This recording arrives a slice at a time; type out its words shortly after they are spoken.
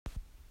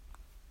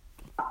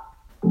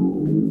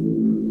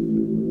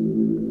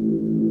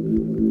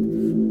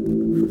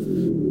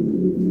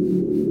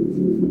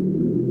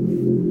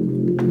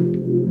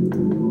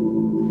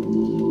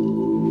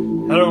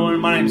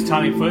My name is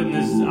Tommy Foote, and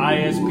this is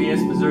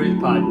ISPS Missouri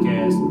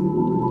Podcast.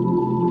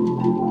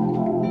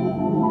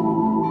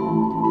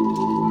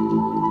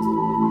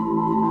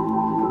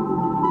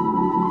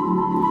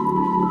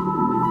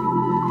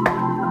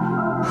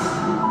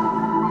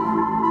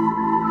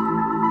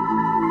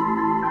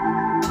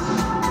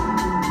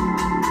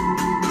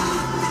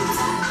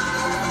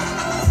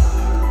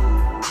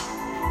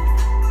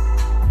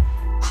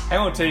 I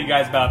want to tell you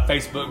guys about a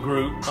Facebook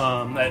group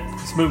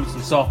that's moving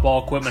some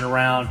softball equipment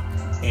around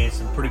and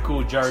some pretty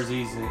cool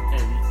jerseys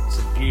and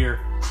some gear.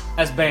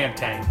 That's Bam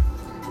Tank.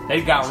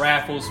 They've got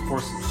raffles for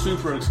some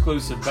super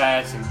exclusive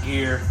bats and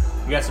gear.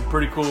 We got some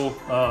pretty cool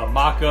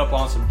mock-up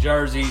on some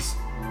jerseys.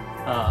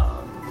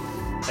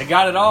 They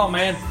got it all,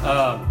 man.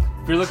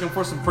 If you're looking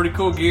for some pretty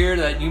cool gear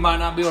that you might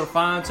not be able to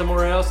find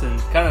somewhere else and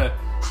kind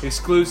of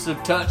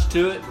exclusive touch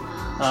to it,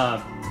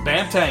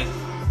 Bam Tank.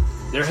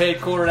 They're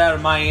headquartered out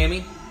of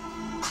Miami.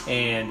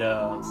 And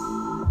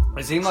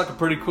they seem like a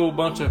pretty cool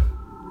bunch of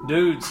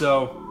dudes,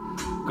 so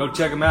go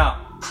check them out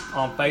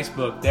on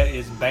Facebook. That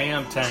is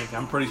Bam Tank.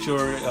 I'm pretty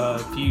sure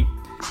if you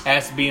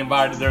ask to be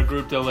invited to their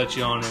group, they'll let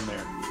you on in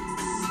there.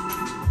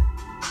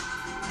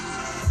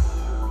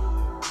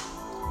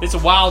 It's a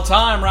wild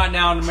time right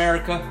now in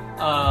America.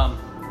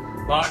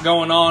 A lot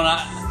going on.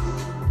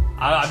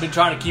 I've been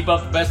trying to keep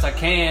up the best I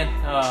can.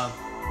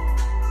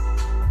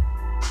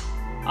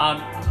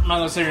 I'm not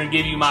going to sit here and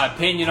give you my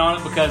opinion on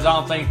it because I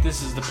don't think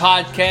this is the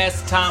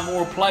podcast time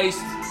or place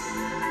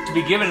to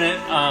be giving it.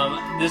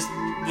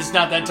 This is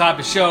not that type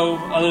of show,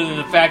 other than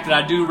the fact that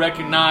I do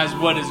recognize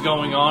what is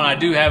going on. I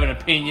do have an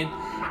opinion.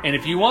 And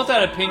if you want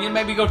that opinion,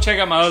 maybe go check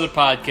out my other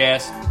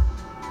podcast.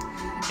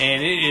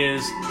 And it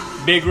is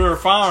Big River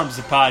Farms,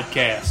 the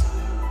podcast.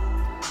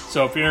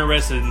 So if you're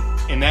interested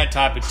in that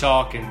type of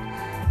talk, and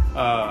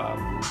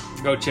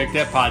go check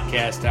that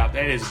podcast out.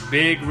 That is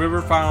Big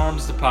River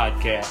Farms, the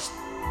podcast.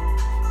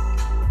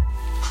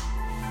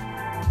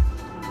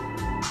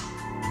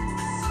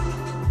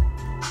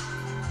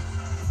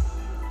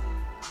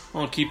 I'm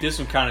going to keep this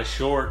one kind of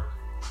short,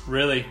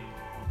 really.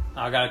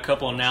 I got a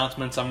couple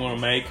announcements I'm going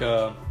to make.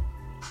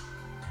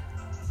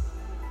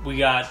 We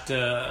got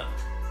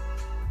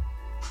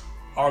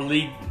our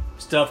league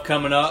stuff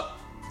coming up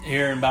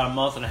here in about a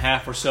month and a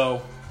half or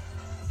so.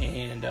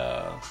 And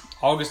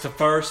August the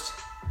 1st,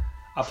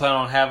 I plan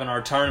on having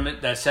our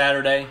tournament that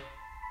Saturday.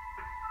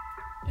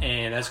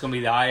 And that's going to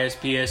be the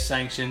ISPS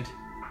sanctioned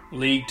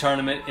league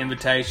tournament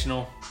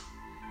invitational.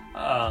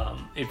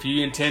 If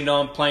you intend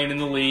on playing in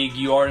the league,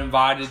 you are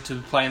invited to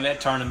play in that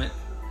tournament,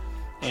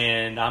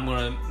 and I'm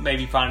going to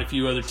maybe find a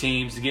few other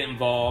teams to get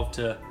involved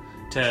to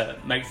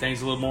make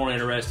things a little more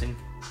interesting.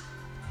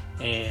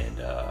 And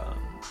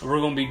we're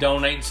going to be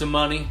donating some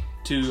money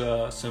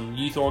to some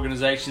youth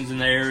organizations in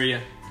the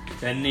area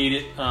that need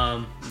it.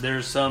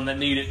 There's some that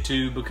need it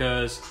too,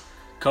 because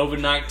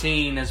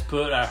COVID-19 has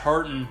put a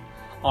hurting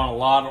on a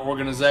lot of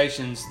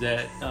organizations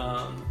that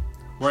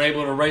weren't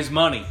able to raise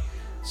money.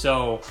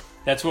 So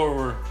that's what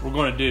we're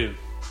going to do.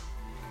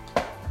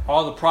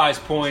 All the prize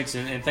points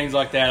and things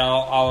like that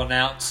I'll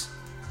announce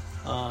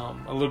a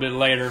little bit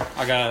later.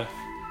 I got to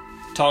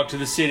talk to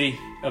the city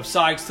of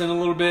Sikeston a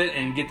little bit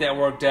and get that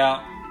worked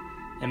out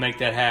and make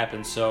that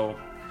happen. So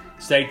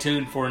stay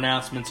tuned for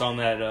announcements on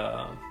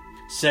that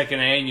second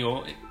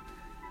annual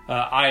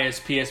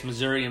ISPS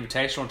Missouri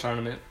Invitational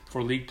Tournament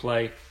for league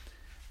play,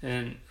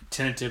 and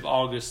tentative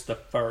August the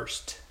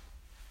 1st.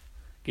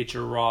 Get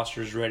your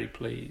rosters ready,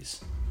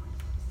 please.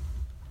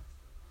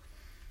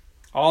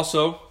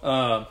 Also,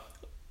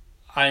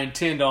 I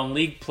intend on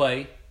league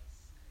play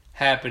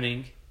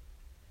happening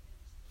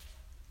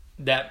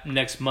that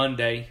next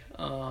Monday,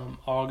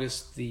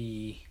 August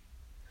the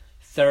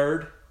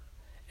 3rd,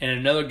 and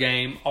another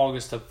game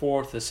August the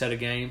 4th, a set of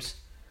games.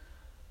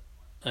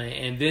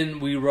 And then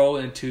we roll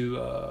into,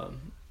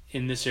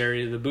 in this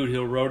area, the Boot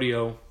Hill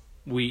Rodeo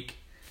week,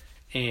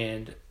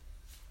 and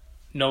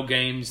no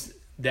games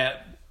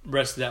that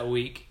rest of that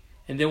week.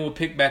 And then we'll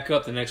pick back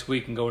up the next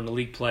week and go into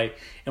league play.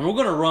 And we're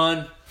going to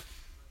run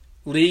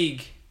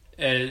league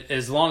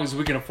as long as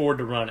we can afford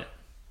to run it.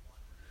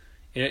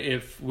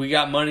 If we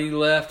got money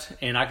left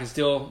and I can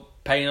still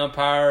pay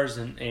umpires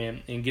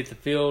and get the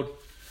field,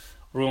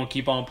 we're going to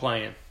keep on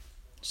playing.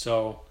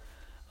 So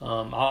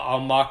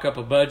I'll mock up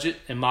a budget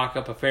and mock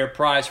up a fair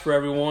price for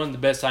everyone, the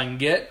best I can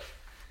get.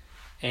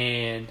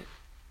 And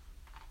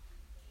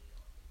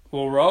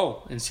we'll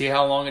roll and see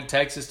how long it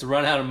takes us to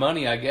run out of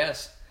money, I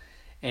guess.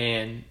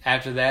 And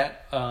after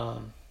that,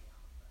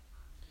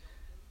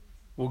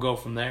 we'll go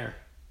from there.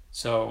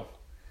 So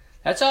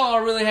that's all I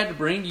really had to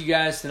bring you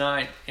guys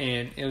tonight.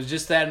 And it was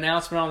just that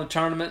announcement on the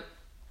tournament.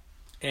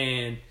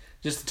 And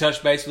just to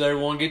touch base with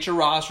everyone. Get your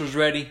rosters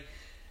ready.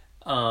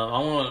 I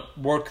want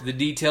to work the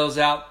details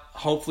out.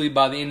 Hopefully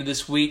by the end of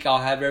this week, I'll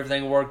have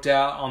everything worked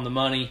out on the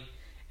money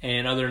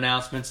and other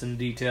announcements and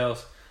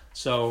details.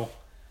 So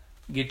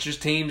get your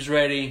teams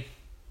ready.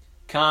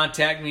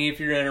 Contact me if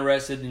you're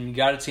interested and you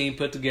got a team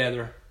put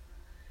together.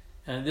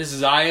 And this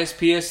is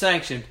ISPS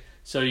sanctioned,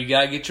 so you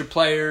got to get your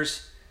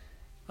players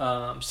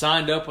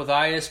signed up with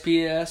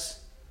ISPS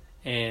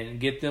and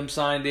get them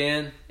signed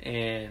in,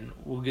 and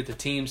we'll get the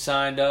team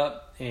signed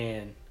up,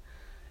 and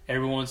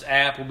everyone's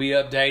app will be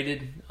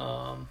updated.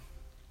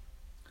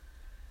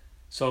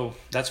 So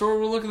that's what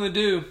we're looking to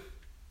do.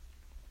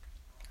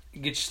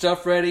 Get your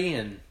stuff ready,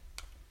 and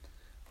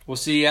we'll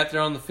see you out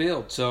there on the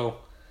field. So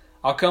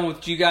I'll come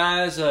with you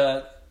guys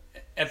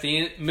at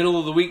the middle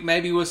of the week,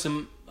 maybe with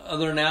some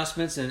other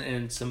announcements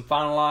and some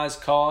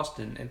finalized cost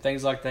and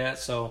things like that.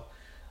 So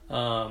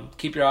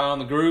keep your eye on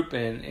the group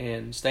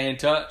and stay in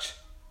touch.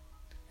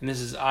 And this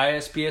is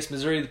ISPS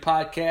Missouri, the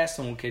podcast,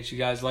 and we'll catch you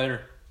guys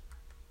later.